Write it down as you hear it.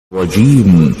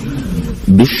رجيم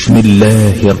بسم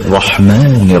الله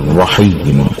الرحمن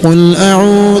الرحيم قل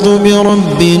أعوذ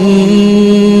برب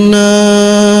الناس.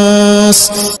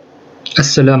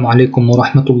 Assalamu alaikum wa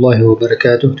rahmatullahi wa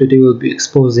barakatuh. Today we'll be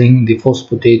exposing the false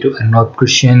potato and not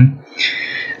Christian.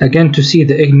 Again, to see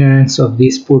the ignorance of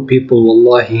these poor people,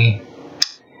 wallahi.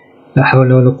 La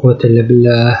hawla wa la quwwata illa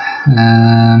billah.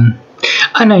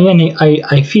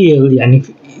 I feel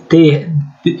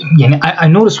I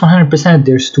notice 100%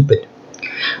 they're stupid.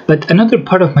 But another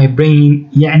part of my brain,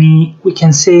 we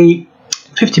can say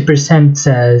 50%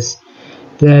 says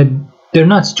that they're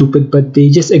not stupid, but they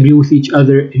just agree with each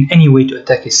other in any way to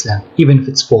attack Islam, even if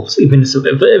it's false, even if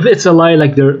it's a lie,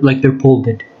 like their Paul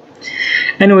did.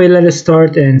 Anyway, let us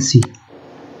start and see.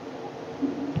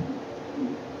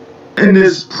 And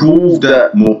this proved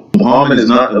that Muhammad is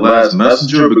not the last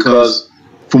messenger, because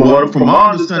from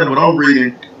my understanding, what I'm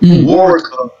reading,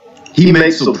 he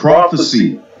makes a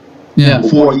prophecy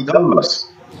before he dies.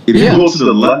 If you go to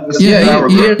the last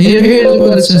paragraph, Here's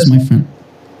what it says, my friend.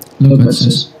 Look what it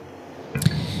says.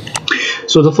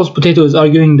 So the false potato is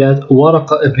arguing that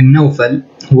Waraqa ibn Nawfal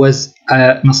was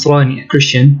a Nasrani, a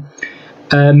Christian,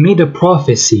 made a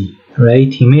prophecy,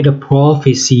 right? He made a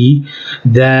prophecy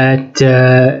that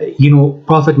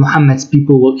Prophet Muhammad's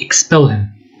people will expel him.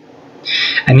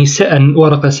 And he said, and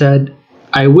Waraqa said,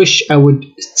 I wish I would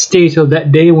stay till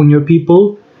that day when your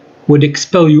people would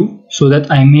expel you, so that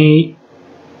I may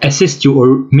assist you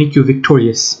or make you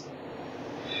victorious.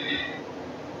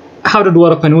 How did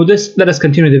Waraqa know this? Let us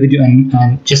continue the video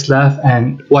and just laugh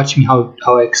and watch me how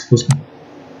I expose him.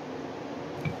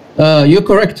 You're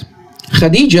correct.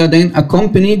 Khadija then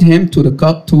accompanied him to her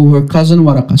cousin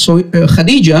Waraqa. So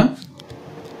Khadija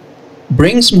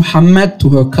brings Muhammad to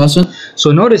her cousin.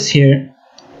 So notice here,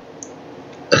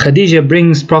 Khadija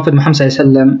brings Prophet Muhammad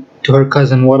ﷺ to her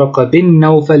cousin Waraqa bin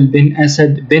Nawfal bin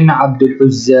Asad bin Abdul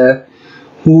Uzza,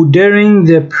 who during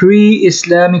the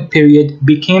pre-Islamic period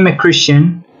became a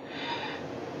Christian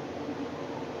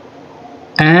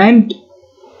and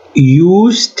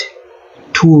used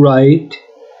to write.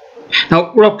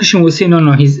 Now, Rob Christian will say,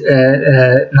 no, he's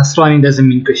Nasrani doesn't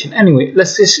mean Christian. Anyway,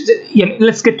 let's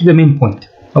get to the main point.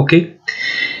 Okay,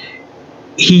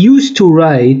 he used to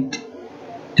write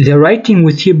the writing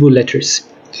with Hebrew letters.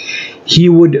 He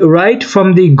would write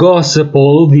from the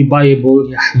Gospel, the Bible,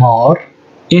 Yahmar,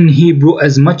 in Hebrew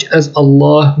as much as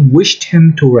Allah wished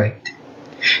him to write.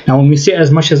 Now, when we say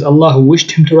as much as Allah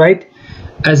wished him to write,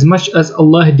 as much as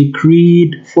Allah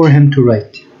decreed for him to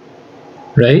write,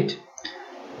 right?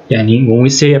 When we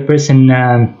say a person,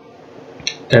 a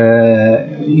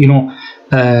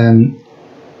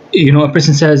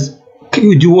person says, do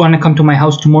you want to come to my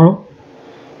house tomorrow?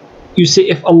 You say,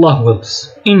 if Allah wills.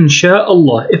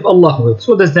 Insha'Allah, if Allah wills.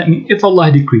 What does that mean? If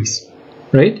Allah decrees,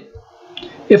 right?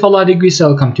 If Allah decrees,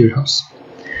 I'll come to your house.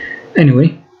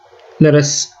 Anyway, let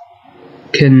us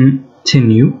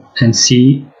continue and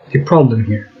see the problem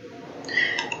here.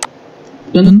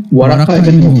 Waraqa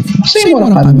ibn Nawfal. Say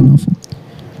Waraqa ibn Nawfal.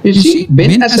 You see,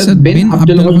 bin Asad bin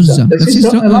Abdul Uzza. That's his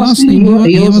last name.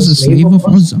 He was a slave of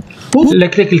Uzza.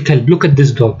 Look at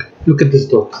this dog. Look at this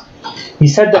dog. He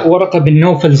said that Waraqa bin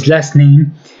Nawfal's last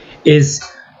name is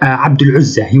Abdul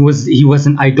Uzza. He was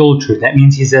an idolater. That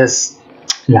means he's a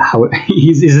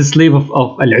slave of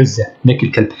Al-Uzza.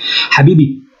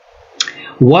 Habibi,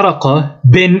 Waraqa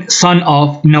bin son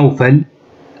of Nawfal.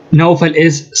 Nawfal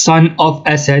is son of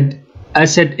Asad.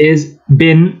 Asad is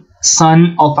bin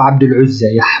son of Abdul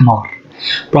Uzza, Yahmar.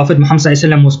 Prophet Muhammad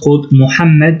ﷺ was called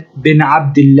Muhammad bin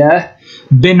Abdullah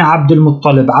bin Abdul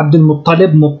Muttalib. Abdul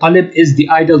Muttalib is the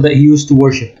idol that he used to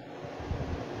worship.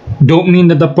 Don't mean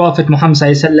that the Prophet Muhammad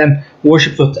ﷺ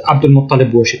worships what Abdul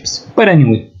Muttalib worships. But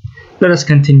anyway, let us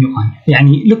continue on.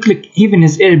 Look, even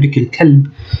his Arabic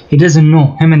al-Kalb, he doesn't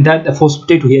know. Him and that, the false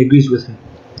potato, he agrees with him.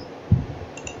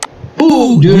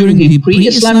 During the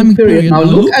pre-Islamic period. Now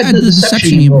look at the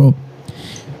deception here, bro.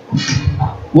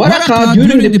 Waraqa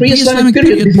during the pre-Islamic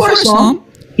period, before Islam,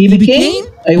 he became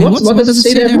what does it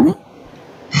say there, bro?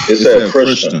 it said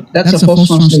Christian. That's a false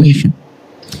translation.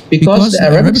 Because the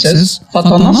Arabic says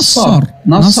Fatanassar,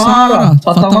 Nasara,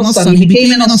 Fatanassar, he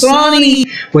became a Nasrani.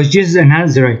 Was Jesus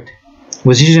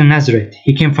a Nazarite?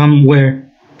 He came from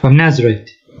where? From Nazareth,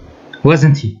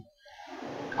 wasn't he?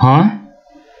 Huh?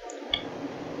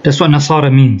 That's what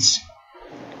Nasara means.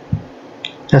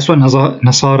 That's what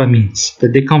Nasara means.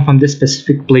 That they come from this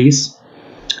specific place,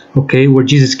 okay, where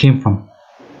Jesus came from.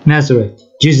 Nazareth.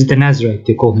 Jesus the Nazarite,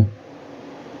 they call him.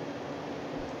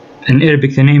 In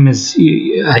Arabic, the name is,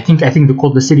 I think they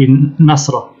call the city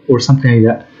Nasra or something like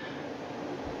that.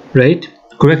 Right?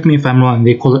 Correct me if I'm wrong.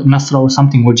 They call it Nasra or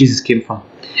something, where Jesus came from.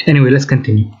 Anyway, let's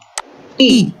continue.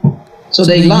 So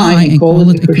they lie and call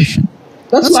it a Christian.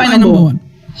 That's lie number one.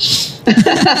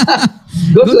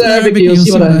 Go to the Arabic, you'll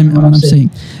see what I'm saying.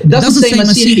 It doesn't say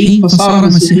Masihi, فصار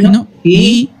مسيحي.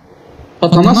 He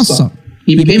فتنصر.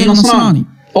 He became a Nasrani.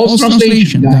 False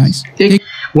translation, guys.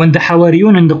 When the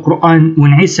Hawariyun in the Quran,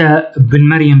 when Isa bin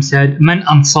Maryam said, Man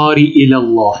ansari ila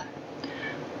Allah,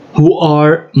 who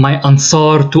are my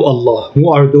ansar to Allah,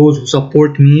 who are those who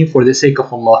support me for the sake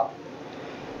of Allah.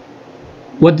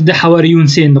 What did the Hawariyun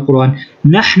say in the Quran?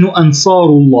 Nahnu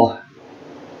ansarullah,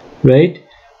 right?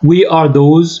 We are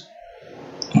those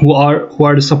who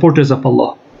are the supporters of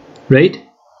Allah, right?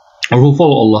 Or who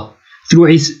follow Allah through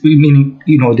Isa, meaning,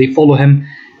 you know, they follow him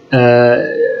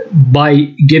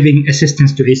by giving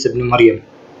assistance to Isa ibn Maryam,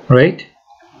 right?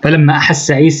 فلما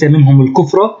أحس عيسى منهم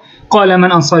الكفر قال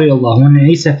من أنصاري الله. When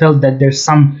Isa felt that there's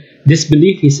some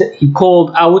disbelief, he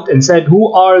called out and said,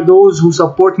 who are those who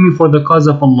support me for the cause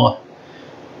of Allah?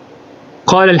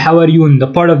 قال الحواريون, the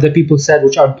part of the people said,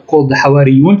 which are called the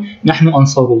Hawariyun, نحن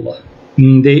أنصار الله.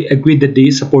 They agreed that they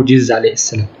support Jesus عليه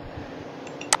السلام.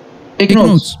 Take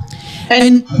notes.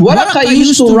 And Waraqa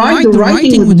used to write the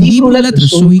writing with Hebrew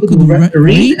letters, so he could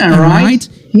read and write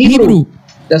Hebrew.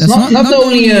 That's not the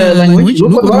only language.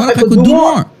 Look what Waraqa could do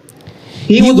more.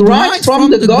 He would write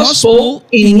from the gospel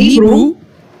in Hebrew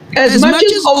as much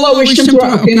as Allah wished him to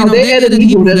write. Okay, now they added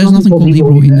Hebrew. There's nothing called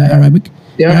Hebrew in Arabic.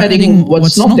 They are adding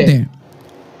what's not there.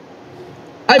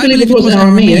 I believe it was in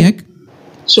Aramaic.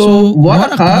 So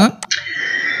Waraqa.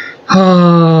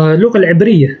 اللغة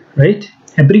العبرية, right?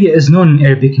 Abriya is known in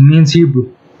Arabic, it means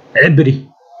Hebrew. Abri.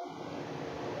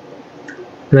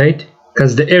 Right?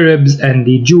 Because the Arabs and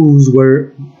the Jews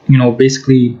were, you know,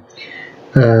 basically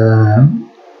they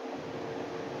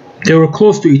were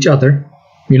close to each other.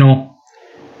 You know,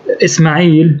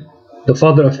 Ismail, the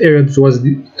father of Arabs, was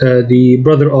the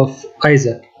brother of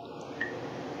Isaac.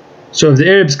 So if the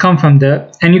Arabs come from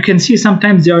that, and you can see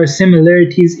sometimes there are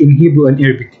similarities in Hebrew and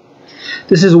Arabic.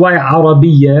 This is why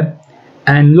Arabiya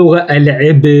and Lugha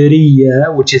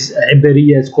al-Ibriya, which is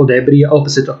Ibriya, is called Ibriya,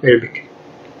 opposite of Arabic.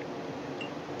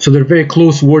 So they're very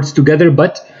close words together,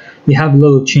 but they have a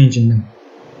little change in them.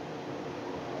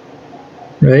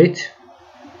 Right?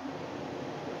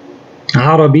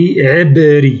 Arabi,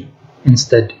 Ibri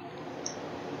instead.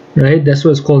 Right? That's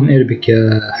what it's called in Arabic,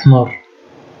 Ahmar.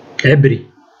 Ibri.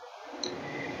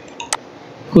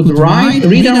 Could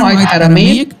read and write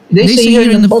Aramaic. They say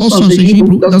here in the false translation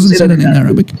Hebrew, doesn't say that in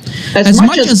Arabic. As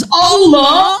much as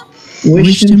Allah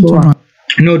wished him to write.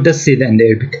 No, it does say that in the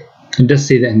Arabic. It does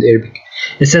say that in the Arabic.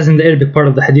 It says in the Arabic part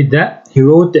of the hadith that he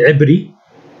wrote the Ibri,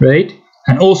 right?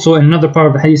 And also in another part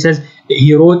of the hadith says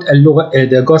he wrote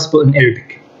the gospel in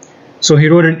Arabic. So he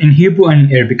wrote it in Hebrew and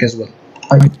in Arabic as well.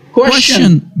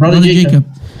 Question, Brother Jacob.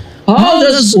 How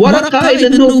does Waraqa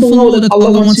even know that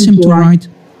Allah wants him to write?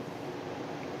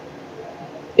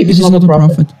 If he's not a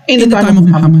prophet in the time of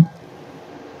Muhammad.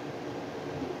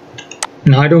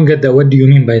 No, I don't get that. What do you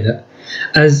mean by that?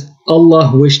 As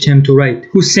Allah wished him to write.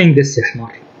 Who's saying this,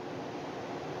 Ahmar?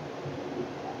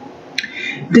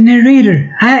 The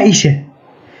narrator, Aisha.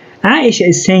 Aisha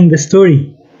is saying the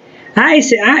story.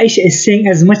 Aisha is saying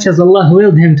as much as Allah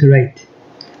willed him to write.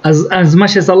 As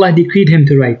much as Allah decreed him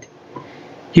to write.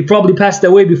 He probably passed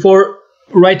away before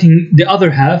writing the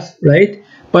other half, right?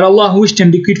 But Allah wished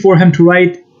him, decreed for him to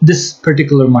write this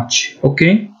particular much.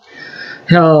 Okay?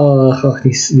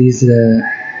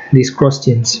 These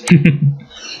Christians.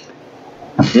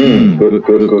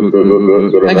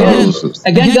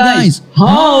 Again, guys,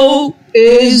 how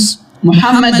is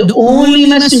Muhammad the only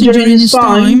messenger in his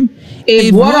time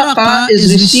if Waraqa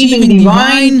is receiving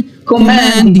divine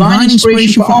command, divine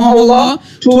inspiration from Allah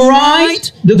to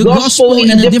write the gospel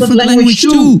in a different language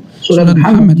too? So that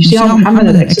Muhammad, you see how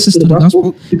Muhammad had access to the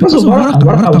gospel? Because of Waraqa.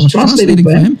 Waraqa was translating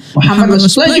for him. Muhammad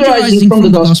was plagiarizing from the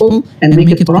gospel and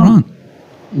make it Quran.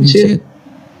 You see it?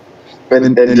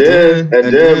 And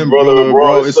then,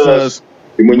 brother, it says,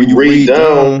 when you read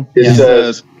down, it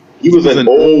says, he was an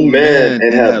old man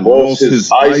and had lost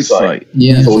his eyesight.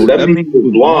 Yeah. So that means he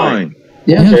was blind.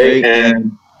 Yeah. Okay,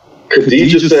 and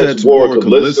Khadijah said to Warwick,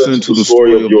 listen to the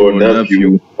story of your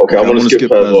nephew. Okay, I want to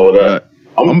skip past all that.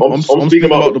 I'm speaking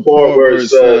about the part where it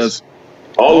says,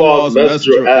 Allah's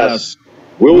messenger asked,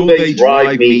 will they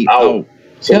drive me out?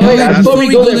 So before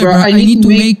we go there, bro, I need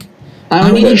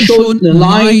to show the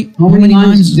lie. How many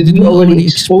lines did we already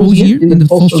expose here in the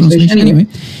false translation? Anyway,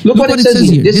 look what it says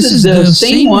here. This is the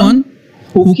same one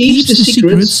who keeps the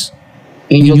secrets.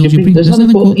 Angel Jibreel. There's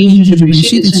nothing called Angel Jibreel. You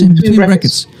see it's in between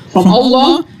brackets. From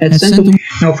Allah had sent to.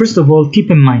 Now, first of all,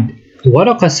 keep in mind,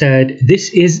 Waraqa said this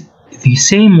is the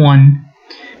same one,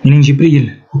 meaning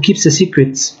Jibreel, who keeps the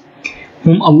secrets,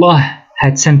 whom Allah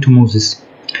had sent to Moses.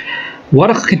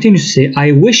 Waraq continues to say,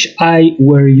 I wish I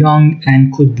were young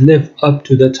and could live up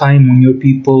to the time when your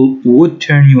people would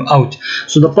turn you out.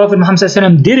 So the Prophet Muhammad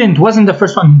wasn't the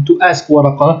first one to ask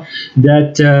Waraqah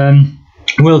that,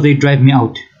 will they drive me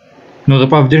out? No, the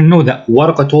Prophet didn't know that.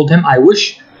 Waraqah told him, I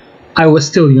wish I was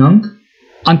still young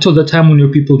until the time when your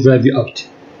people drive you out.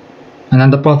 And then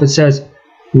the Prophet says,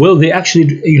 will they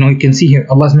actually, you can see here,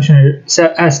 Allah's Messenger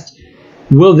asked,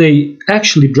 will they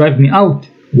actually drive me out?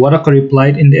 Waraqah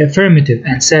replied in the affirmative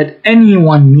and said,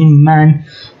 anyone, meaning man,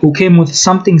 who came with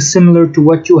something similar to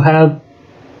what you have,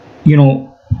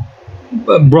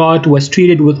 brought, was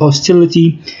treated with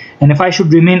hostility, and if I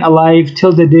should remain alive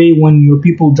till the day when your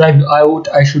people drive you out,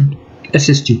 I should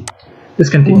assist you. Let's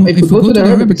continue. If we go to the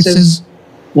Arabic, it says,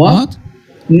 what?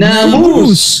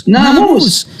 Namus.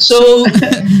 Namus. So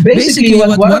basically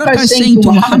what Waraqah is saying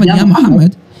to Muhammad, Ya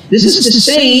Muhammad, this is the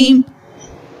same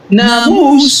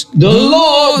Namus, the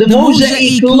law, the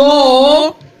Mosaic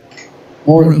law,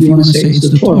 or if you want to say it's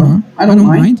the Torah, I don't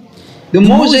mind. The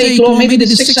Mosaic law, maybe the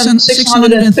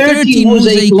 613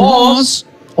 Mosaic laws,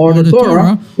 or the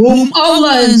Torah, whom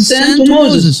Allah has sent to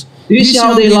Moses. Do you see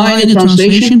how they lie in the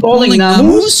translation? Calling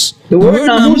Namus, the word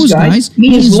Namus, guys,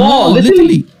 means law,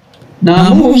 literally.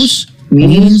 Namus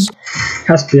means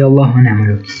Hasbi Allah wa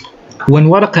ni'mal wakeel. When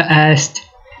Waraqah asked,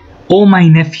 "O my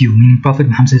nephew," meaning Prophet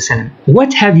Muhammad,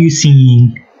 what have you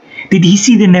seen? Did he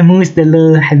see the Namus, the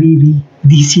law, Habibi?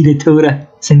 Did he see the Torah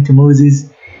sent to Moses?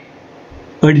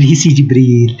 Or did he see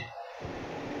Jibreel?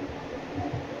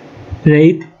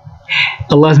 Right?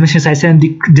 Allah's Messenger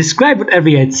described whatever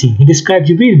he had seen. He described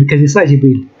Jibreel because he saw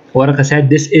Jibreel. Waraqah said,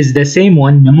 this is the same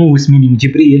one, Namus, meaning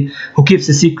Jibreel, who keeps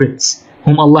the secrets,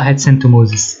 whom Allah had sent to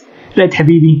Moses. Right,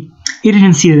 Habibi? He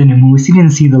didn't see the Namus, he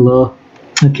didn't see the law,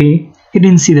 okay? He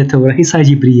didn't see the Torah, he saw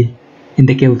Jibreel in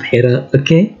the cave of Hira,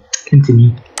 okay?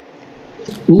 Continue.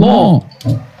 Law.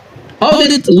 How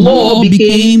did law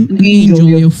became an angel?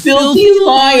 You filthy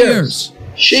liars!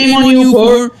 Shame on you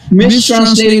for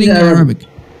mistranslating the Arabic.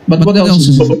 But what else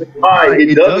is it?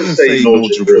 It doesn't say no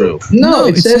Jibril. No,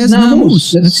 it says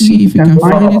Namus. Let's see if we can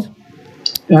find it.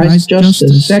 Guys, just a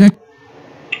second.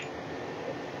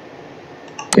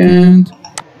 And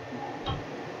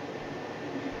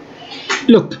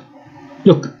look.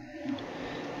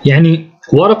 يعني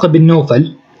Waraqah bin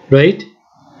Nawfal, right,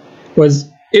 was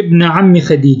Ibn Ammi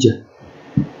Khadija.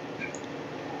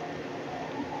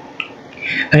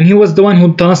 And he was the one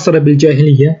who تنصر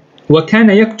بالجاهلية. وكان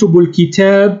يكتب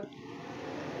الكتاب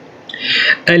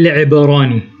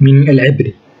العبراني من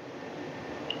العبري.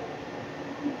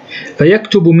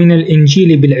 فيكتب من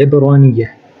الإنجيل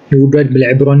بالعبرانية. He would write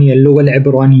بالعبرانية, اللغة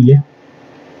العبرانية.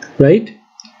 Right?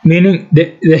 Meaning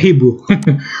the Hebrew.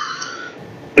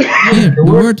 Here, the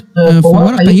word for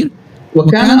Waraqah here.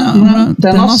 وكان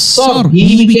تنصر.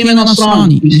 He became a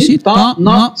Nasrani. You see?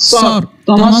 تنصر.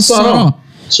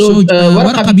 So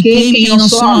Waraqah became a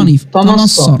Nasrani.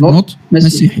 تنصر, not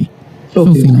Masihi.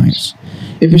 Filthy liars.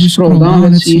 If we scroll down,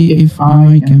 let's see if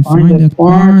I can find that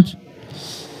part.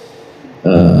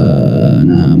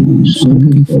 Namus. I'm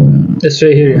looking for That's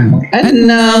right here.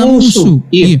 الناموس.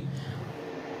 Here.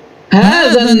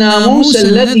 هذا الناموس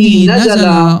الذي نزل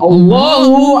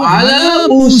الله على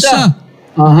موسى.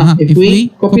 If we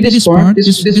copy this part,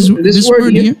 this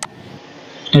word here.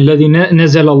 الذي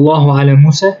نزل الله على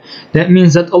موسى, that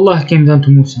means that Allah came down to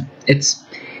Musa. It's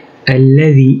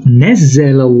الذي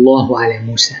نزل الله على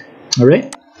موسى.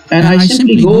 Alright? And I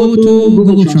simply go to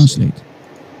Google Translate.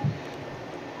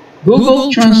 Google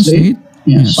Translate.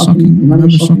 Yeah, sucking. Remember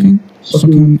sucking?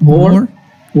 Sucking whore.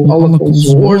 Who Allah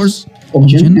calls whores of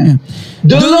Jannah.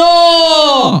 The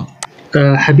law!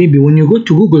 Habibi, when you go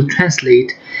to Google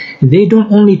Translate, they don't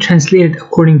only translate it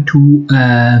according to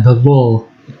the law.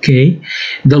 Okay,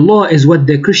 the law is what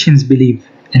the Christians believe,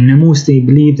 and Namus, they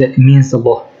believe that it means the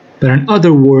law. But in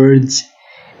other words,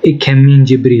 it can mean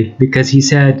Jibreel, because he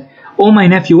said, "Oh my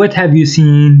nephew, what have you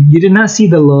seen? You did not see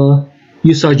the law,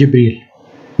 you saw Jibreel."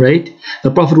 Right?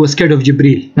 The Prophet was scared of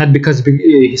Jibreel, not because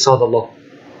he saw the law.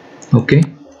 Okay.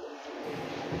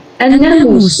 And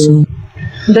Namus,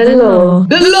 the law.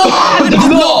 The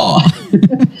law.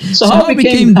 So how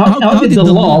did the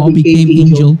law become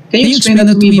angel? Can you explain that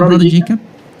to me, Brother Jacob?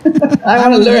 I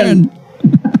want to learn.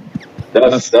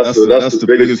 That's the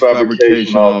biggest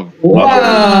fabrication of.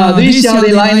 Wow, do you see how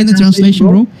they lie in the translation,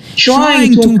 bro?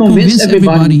 Trying to convince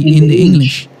everybody in the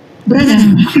English. Brother,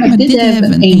 Muhammad did have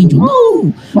an angel.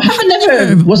 No,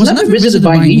 Muhammad was never visited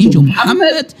by an angel.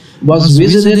 Muhammad was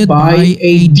visited by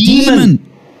a demon.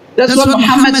 That's what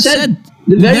Muhammad said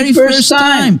the very first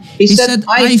time. He said,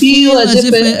 I feel as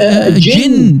if a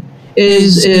jinn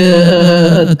is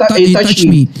touch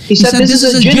me. He said, this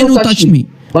is a jinn who touched me.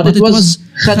 But it was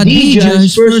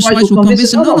Khadija's first wife who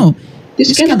convinced him, no,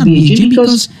 this cannot be a jinn,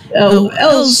 because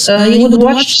else he would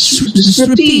watch the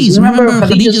striptease. Remember,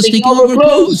 Khadija's taking off her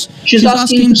clothes. She's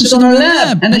asking him to sit on her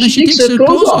lap, and then she takes her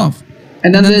clothes off.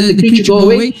 And then the creature go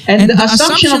away. And the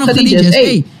assumption of Khadija is,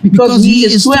 hey, because he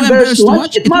is too embarrassed to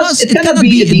watch, it cannot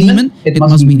be a demon, it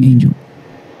must be an angel.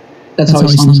 That's how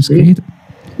Islam is created.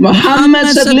 Muhammad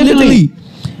said literally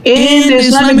in the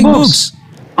Islamic books,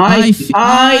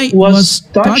 I was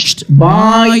touched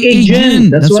by a jinn.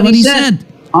 That's what he said.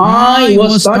 I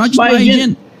was touched by a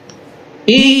jinn.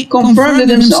 He confirmed it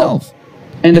himself.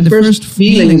 And the first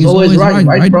feeling is always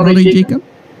right, brother Jacob?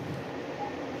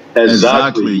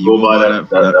 Exactly. You go by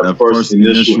that first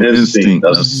initial instinct.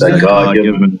 That's that God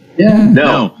given. Yeah.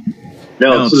 Now,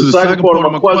 to the second part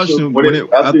of my question, when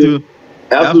after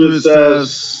it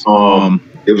says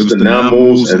it was the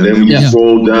Namus, and then when you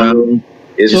scroll down,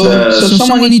 it says. So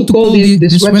someone need to call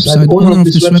this website, owner of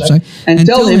this website, and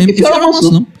tell him, if you're a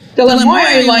Muslim, tell him, why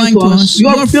are you lying to us? You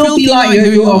are a filthy liar.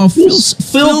 You are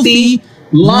filthy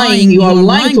lying. You are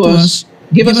lying to us.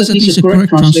 Give us at least a correct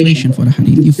translation for the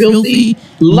hadith. You filthy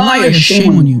liar,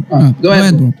 shame on you. Go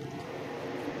ahead, bro.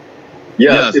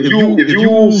 Yes, if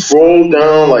you scroll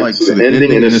down like to the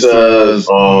ending, and it says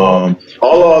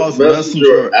Allah's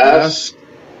messenger asked,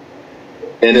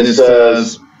 and it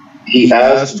says he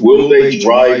asked, will they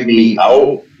drive me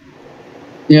out?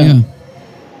 Yeah.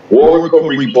 Warwick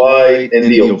replied in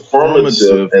the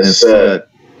affirmative and said,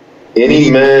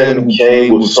 any man who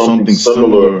came with something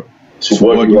similar to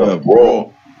what you have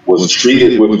brought was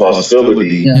treated with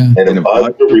hostility, and if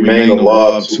I could remain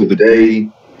alive to the day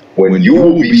when you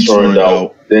will be turned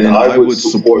out, then I would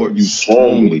support you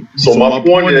strongly. So my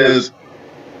point is,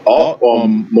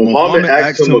 Muhammad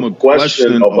asked him a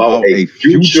question about a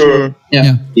future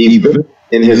event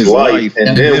in his life,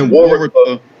 and then Warwick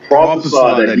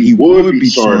prophesied that he would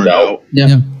be turned out.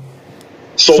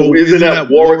 So isn't that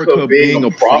Warwick being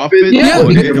a prophet?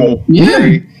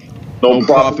 No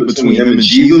prophet between him and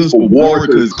Jesus, but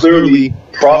Warwick is clearly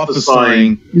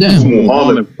prophesying to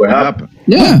Muhammad what happened.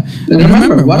 And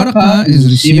remember, Warqa is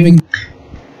receiving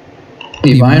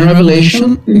divine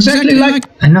revelation exactly like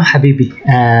أنا حبيبي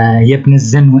يا ابن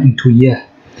الزن وأنت وياه.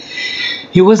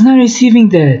 He was not receiving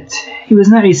that. He was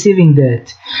not receiving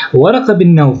that. Warqa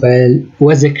bin Nawfal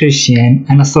was a Christian,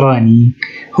 a Nasrani,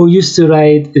 who used to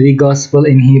write the gospel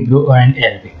in Hebrew or in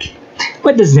Arabic.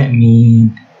 What does that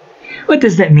mean? What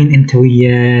does that mean,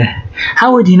 Intawiyah?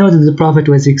 How would he know that the Prophet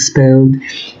was expelled?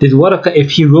 Did Warqa,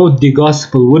 if he wrote the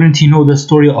Gospel, wouldn't he know the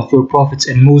story of your prophets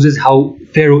and Moses, how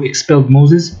Pharaoh expelled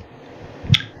Moses?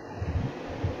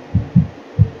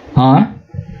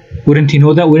 Wouldn't he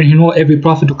know that? Wouldn't he know every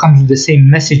prophet who comes with the same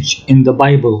message in the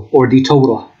Bible or the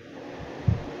Torah?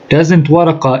 Doesn't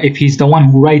Warqa, if he's the one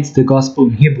who writes the Gospel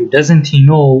in Hebrew, doesn't he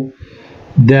know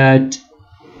that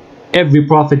every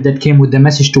prophet that came with the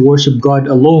message to worship God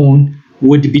alone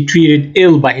would be treated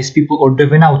ill by his people or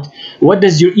driven out? What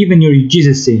does your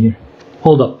Jesus say here?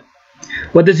 Hold up.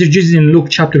 What does your Jesus in Luke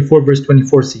chapter 4 verse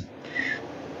 24 say?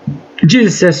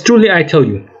 Jesus says, truly I tell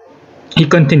you, he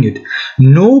continued,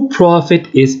 no prophet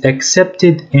is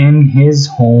accepted in his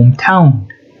hometown.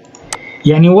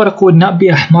 Yani Waraq would not be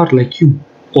a ahmar like you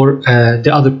or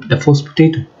the false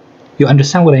potato. You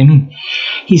understand what I mean?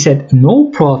 He said, no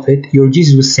prophet, your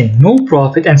Jesus was saying, no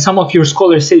prophet, and some of your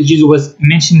scholars say Jesus was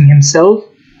mentioning himself,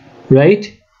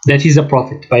 right? That he's a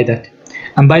prophet by that.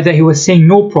 And by that he was saying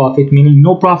no prophet, meaning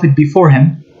no prophet before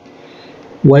him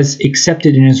was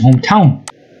accepted in his hometown.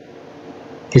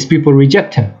 His people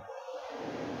reject him.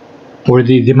 Or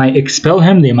they might expel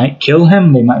him, they might kill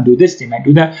him, they might do this, they might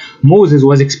do that. Moses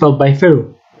was expelled by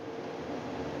Pharaoh.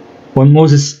 When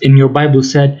Moses in your Bible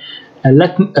said,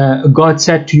 God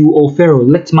said to you, O Pharaoh,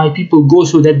 let my people go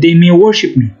so that they may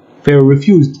worship me. Pharaoh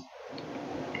refused.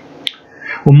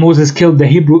 When Moses killed the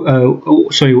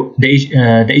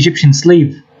the Egyptian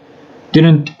slave,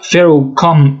 didn't Pharaoh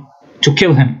come to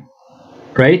kill him?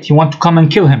 Right? He wanted to come and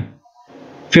kill him.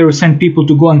 Pharaoh sent people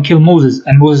to go and kill Moses,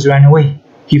 and Moses ran away.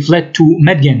 He fled to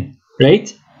Madian,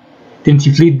 right? Didn't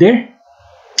he flee there?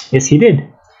 Yes, he did.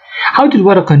 How did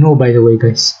Warqa know, by the way,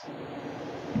 guys?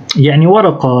 Yani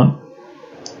Warqa,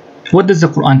 what does the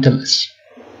Quran tell us?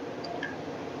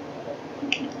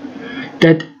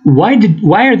 That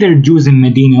why are there Jews in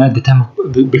Medina at the time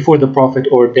before the Prophet,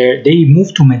 or they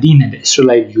moved to Medina, the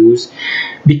Israelite Jews,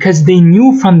 because they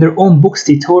knew from their own books,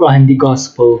 the Torah and the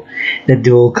Gospel, that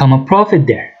there will come a prophet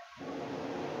there.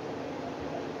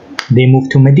 They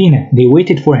moved to Medina. They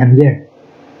waited for him there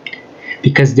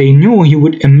because they knew he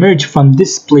would emerge from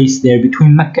this place there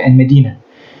between Mecca and Medina.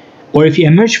 or if he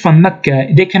emerged from Mecca,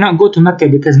 they cannot go to Mecca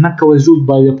because Mecca was ruled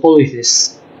by the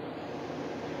polytheists.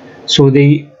 So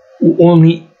they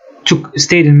only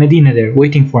stayed in Medina there,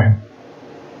 waiting for him.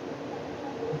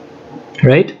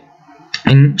 Right?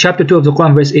 In chapter 2 of the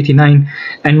Quran, verse 89,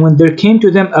 and when there came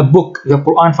to them a book, the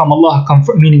Quran from Allah,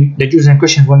 meaning the Jews and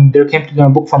Christians, when there came to them a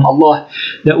book from Allah,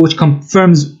 that which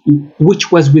confirms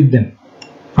which was with them.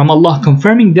 From Allah,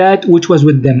 confirming that which was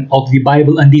with them of the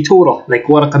Bible and the Torah, like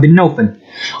Waraqa bin Nawfal.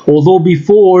 Although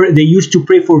before they used to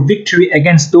pray for victory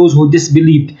against those who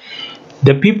disbelieved.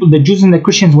 The people, the Jews and the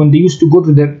Christians, when they used to go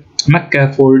to the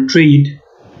Mecca for trade,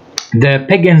 the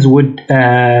pagans would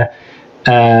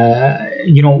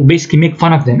basically make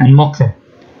fun of them and mock them.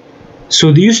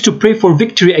 So they used to pray for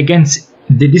victory against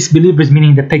the disbelievers,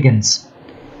 meaning the pagans.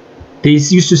 They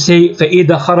used to say,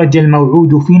 فَإِذَا خَرَجَ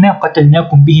الْمَوْعُودُ فِينَا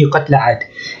قَتَلْنَاكُمْ بِهِ قَتْلَ عَادٍ.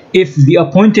 If the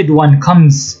appointed one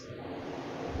comes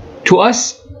to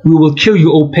us, we will kill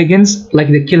you, O pagans, like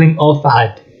the killing of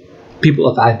Ad, people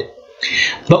of Ad.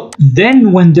 But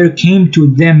then when there came to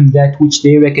them that which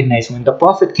they recognized, when the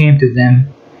Prophet came to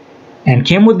them, and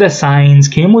came with the signs,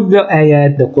 came with the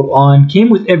ayat, the Quran, came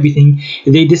with everything,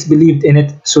 they disbelieved in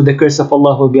it. So the curse of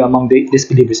Allah will be among the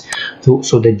disbelievers.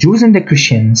 So the Jews and the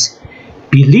Christians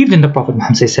believed in the Prophet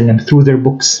Muhammad through their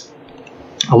books.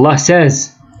 Allah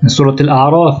says in Surah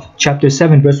Al-A'raf, chapter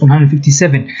 7, verse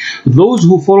 157, those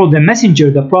who follow the messenger,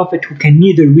 the Prophet, who can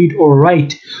neither read or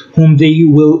write, whom they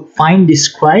will find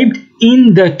described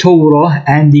in the Torah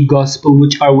and the Gospel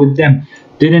which are with them.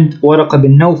 Didn't Waraqa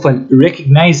bin Nawfal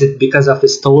recognize it because of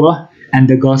his Torah and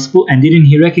the Gospel? And didn't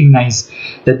he recognize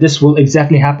that this will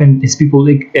exactly happen? His people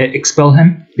expel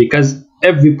him? Because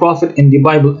every prophet in the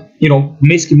Bible,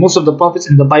 basically most of the prophets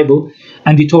in the Bible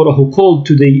and the Torah who called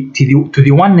to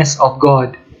the oneness of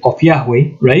God, of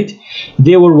Yahweh, right?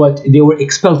 They were what? They were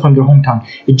expelled from their hometown.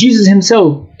 Jesus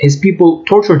himself, his people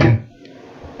tortured him,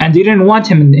 and they didn't want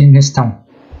him in his town,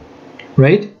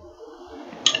 right?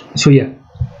 So yeah.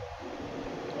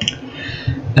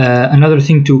 Another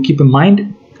thing to keep in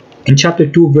mind, in chapter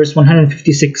 2, verse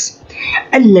 156,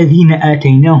 الَّذِينَ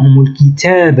آتَيْنَاهُمُ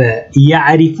الْكِتَابَ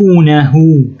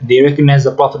يَعْرِفُونَهُ. They recognize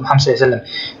the Prophet Muhammad ﷺ,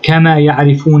 كَمَا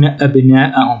يَعْرِفُونَ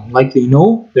أَبْنَاءَهُم, like they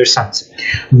know their sons.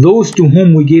 Those to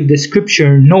whom we gave the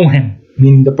scripture know him,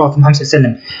 meaning the Prophet Muhammad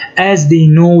ﷺ, as they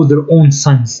know their own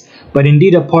sons. But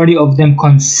indeed a party of them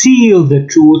conceal the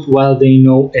truth while they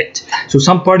know it. So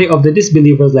some party of the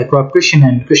disbelievers, like Rob Christian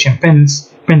and Christian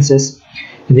Princess,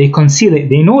 they conceal it.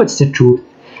 They know it's the truth,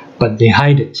 but they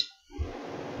hide it.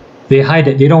 They hide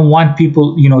it. They don't want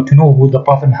people, to know who the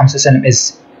Prophet Muhammad ﷺ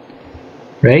is,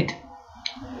 right?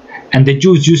 And the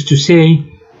Jews used to say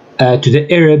to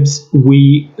the Arabs,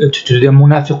 to the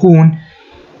Munafiqun,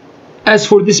 as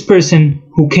for this person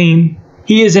who came,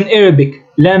 he is an Arabic.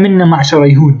 لا منا معشر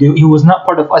يهود. He was not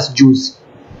part of us Jews.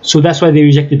 So that's why they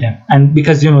rejected him. And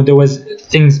because, there was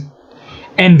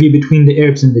envy between the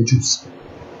Arabs and the Jews.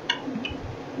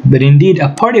 But indeed, a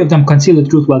party of them conceal the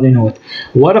truth while they know it.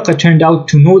 Waraqa turned out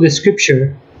to know the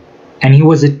scripture, and he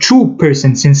was a true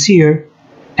person, sincere,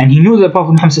 and he knew that the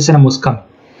Prophet Muhammad ﷺ was coming.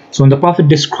 So when the Prophet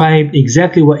described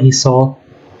exactly what he saw,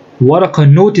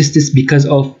 Waraqa noticed this because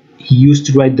he used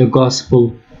to write the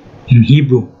Gospel in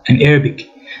Hebrew and Arabic.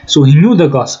 So he knew the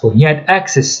Gospel. He had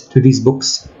access to these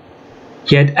books.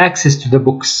 He had access to the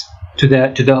books, to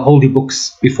the holy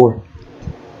books before,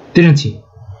 didn't he?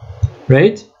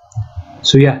 Right?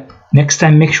 So yeah, next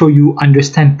time make sure you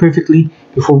understand perfectly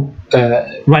before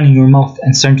running your mouth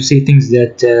and starting to say things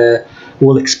that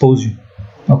will expose you.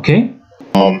 Okay?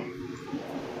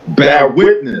 Bear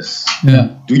witness.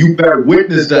 Yeah. Do you bear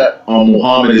witness that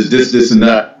Muhammad is this, and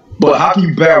that? But how can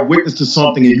you bear witness to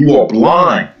something and you are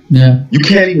blind? Yeah. You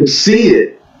can't even see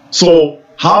it. So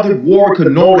how did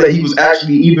Waraqa know that he was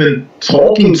actually even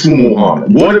talking to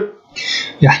Muhammad? What if...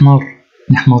 Yahmar.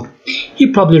 He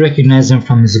probably recognized him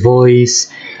from his voice,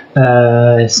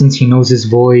 since he knows his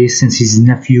voice, since he's his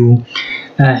nephew.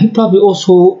 He probably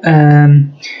also,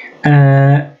 since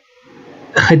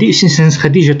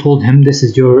Khadija told him, this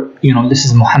is this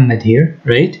is Muhammad here,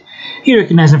 right? He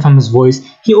recognized him from his voice.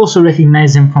 He also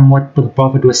recognized him from what the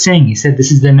Prophet was saying. He said,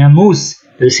 this is the Namus,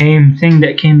 the same thing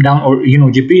that came down, or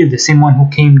Jibreel, the same one who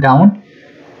came down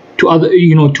to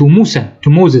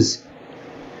Moses,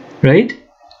 right?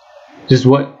 This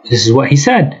is what he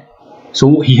said.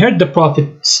 So he heard the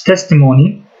Prophet's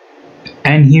testimony,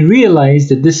 and he realized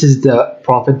that this is the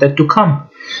Prophet that to come.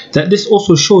 That this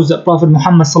also shows that Prophet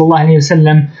Muhammad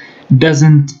ﷺ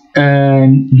doesn't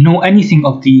know anything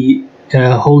of the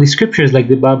Holy Scriptures like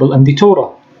the Bible and the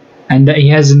Torah, and that he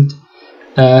hasn't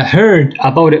heard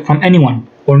about it from anyone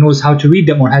or knows how to read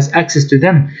them or has access to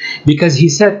them, because he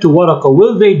said to Waraqah,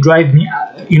 will they drive me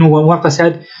out? You know, when Waraqah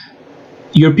said,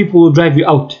 your people will drive you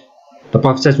out, the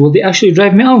Prophet says, will they actually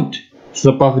drive me out?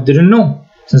 So the Prophet didn't know,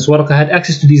 since Waraqah had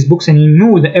access to these books and he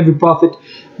knew that every prophet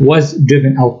was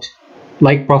driven out,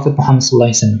 like Prophet Muhammad sallallahu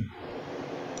alaihi wasallam.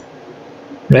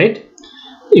 Right?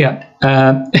 Yeah.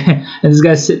 And this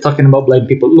guy's talking about blind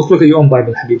people. Look at your own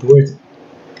Bible, Habib. Where is it?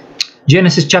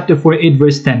 Genesis chapter 48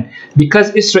 verse 10.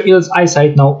 Because Israel's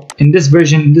eyesight, now in this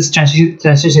version, in this translation it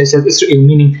says Israel,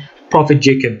 meaning Prophet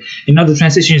Jacob. In other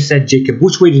translation it said Jacob.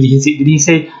 Which way did he say? Did he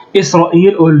say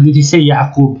Israel or did he say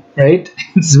Yaqub? Right?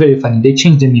 It's very funny. They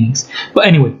changed the meanings. But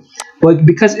anyway, but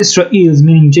because Israel's,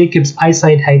 meaning Jacob's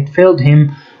eyesight had failed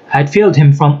him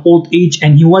from old age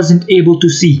and he wasn't able to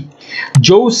see,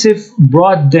 Joseph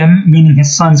brought them, meaning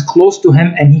his sons, close to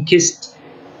him and he kissed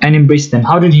and embraced them.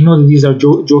 How did he know that these are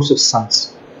Joseph's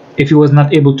sons if he was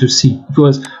not able to see? If he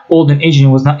was old in age and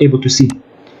he was not able to see?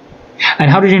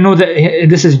 And how did he know that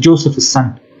this is Joseph's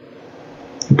son?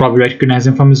 He probably recognized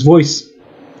him from his voice.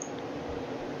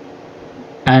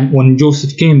 And when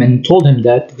Joseph came and told him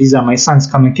that these are my sons,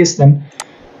 come and kiss them,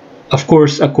 of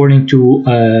course, according to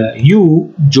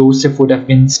you, Joseph would have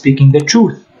been speaking the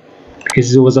truth,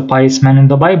 because he was a pious man in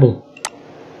the Bible,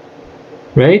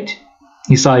 right?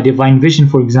 He saw a divine vision,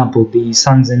 for example, the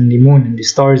suns and the moon and the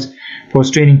stars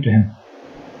prostrating to him,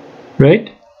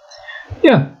 right?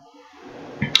 Yeah.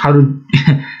 How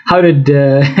did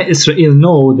Israel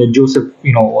know that Joseph,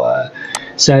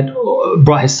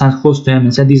 brought his sons close to him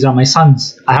and said, these are my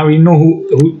sons? How do you know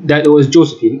who that was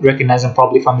Joseph? He recognized him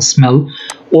probably from his smell,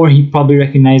 or he probably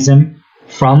recognized him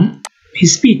from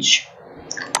his speech.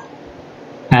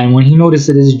 And when he noticed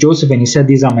that it is Joseph and he said,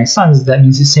 these are my sons, that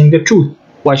means he's saying the truth.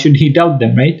 Why should he doubt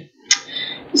them, right?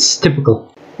 It's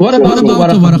typical. What about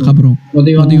Waraqah, bro? What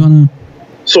do you want to...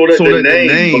 So the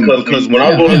name, because when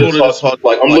I go to this talk,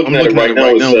 like I'm looking at it right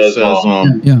now, it says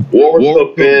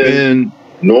Waraqah bin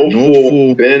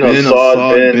Noful bin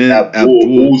Asad bin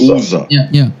Abdul Uzza.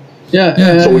 Yeah.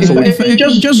 So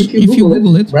if you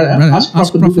Google it, ask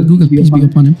Prophet Google, peace be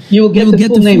upon him, you will get the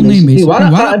full name.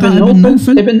 Waraqah ibn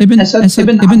Nofal ibn Asad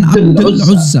ibn Abdul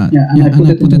Uzza. And I put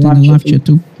it in the live chat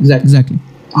too. Exactly.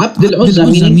 Abdul Uzza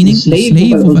meaning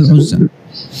slave of Al-Uzza.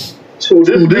 So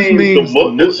this means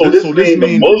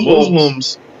the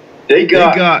Muslims, they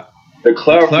got the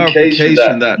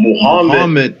clarification that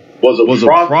Muhammad was a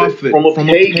prophet from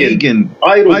a pagan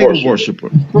idol worshipper.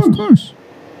 Of course.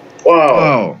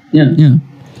 Wow. Yeah.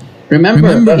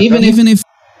 Remember, even if...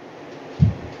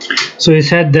 So he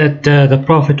said that the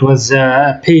prophet was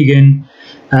a pagan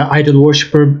idol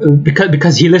worshipper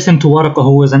because he listened to Waraqah,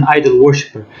 who was an idol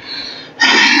worshipper.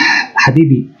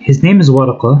 Habibi, his name is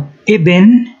Waraqah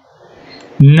ibn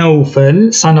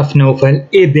Nawfal, son of Nawfal,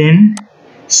 ibn,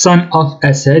 son of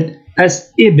Asad,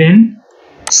 as ibn,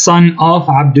 son of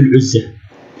Abdul Uzza.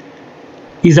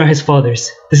 These are his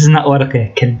fathers. This is not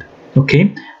Waraqah Kalb.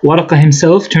 Okay? Waraqah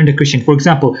himself turned a Christian. For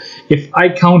example, if I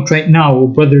count right now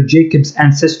Brother Jacob's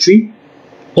ancestry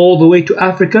all the way to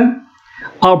Africa,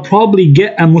 I'll probably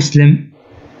get a Muslim.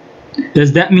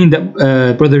 Does that mean that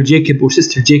Brother Jacob or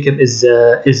Sister Jacob is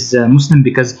Muslim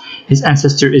because his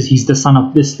ancestor he's the son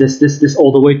of this,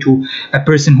 all the way to a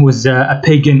person who is a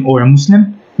pagan or a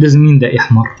Muslim? Doesn't mean that,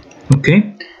 Yahmar.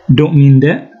 Okay? Don't mean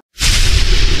that.